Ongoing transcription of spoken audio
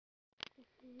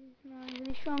my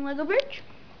really strong Lego bridge.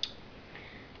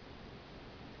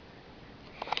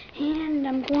 And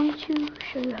I'm going to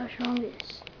show you how strong it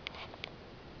is.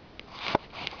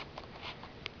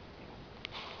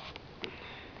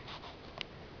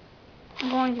 I'm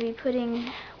going to be putting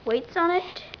weights on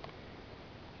it.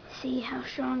 See how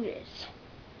strong it is.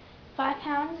 5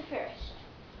 pounds first.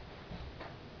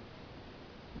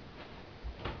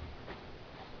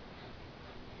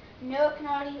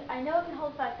 I know it can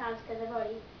hold 5 pounds because I've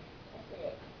already tested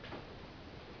it.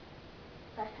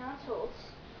 5 pounds holds.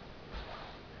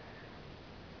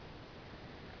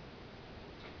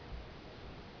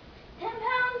 10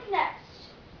 pounds next.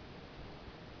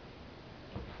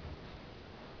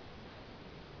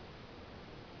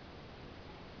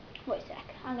 Wait a sec.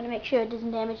 I'm going to make sure it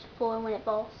doesn't damage the floor when it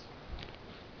falls.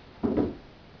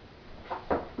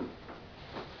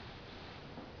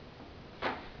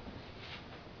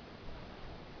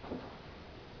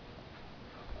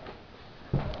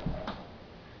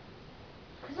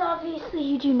 Because obviously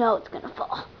you do know it's going to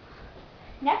fall.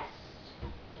 Next.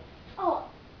 Oh,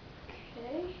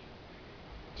 okay.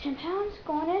 10 pounds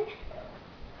going in.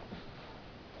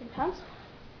 10 pounds.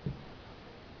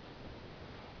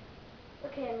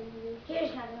 Okay,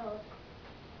 here's not gonna hold.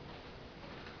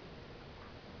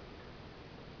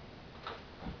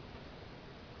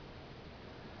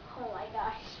 Oh my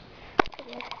gosh.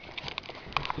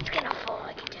 It's gonna fall,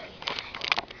 I can tell you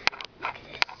that. Look at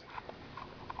this.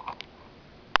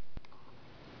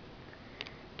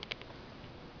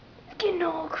 It's getting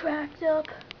all cracked up.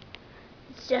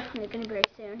 It's definitely gonna break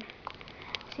soon.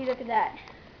 See, look at that.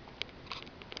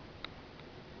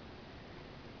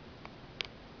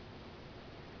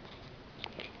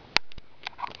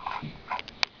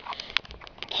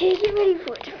 Okay, get ready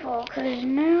for it to fall, because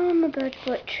now I'm about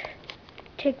to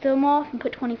take them off and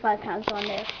put 25 pounds on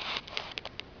there.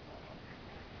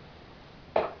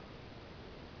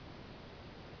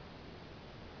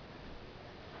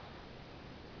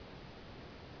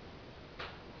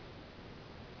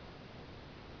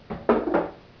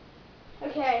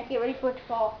 Okay, get ready for it to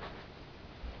fall.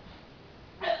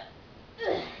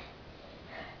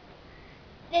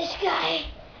 This guy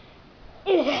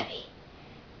is heavy.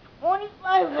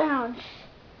 25 pounds.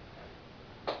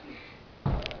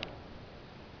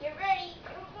 Get ready,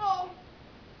 it'll fall.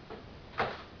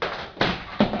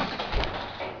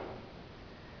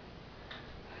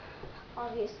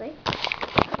 Obviously, you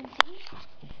can see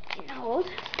it can hold.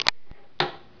 I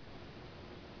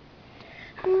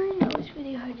know it's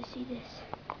really hard to see this.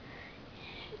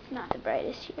 It's not the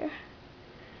brightest here.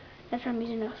 That's why I'm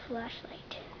using a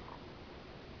flashlight.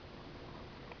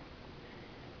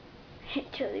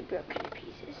 It totally broke into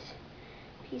pieces.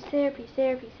 Piece there, piece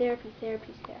there, piece there, piece there,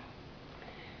 piece there.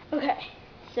 Okay,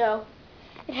 so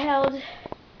it held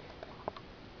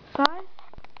 5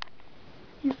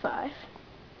 and 5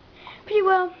 pretty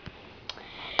well,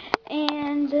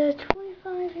 and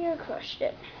 25 here crushed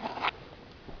it.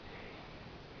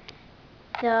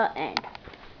 The end.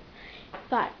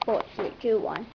 5, 4, 3, 2, 1.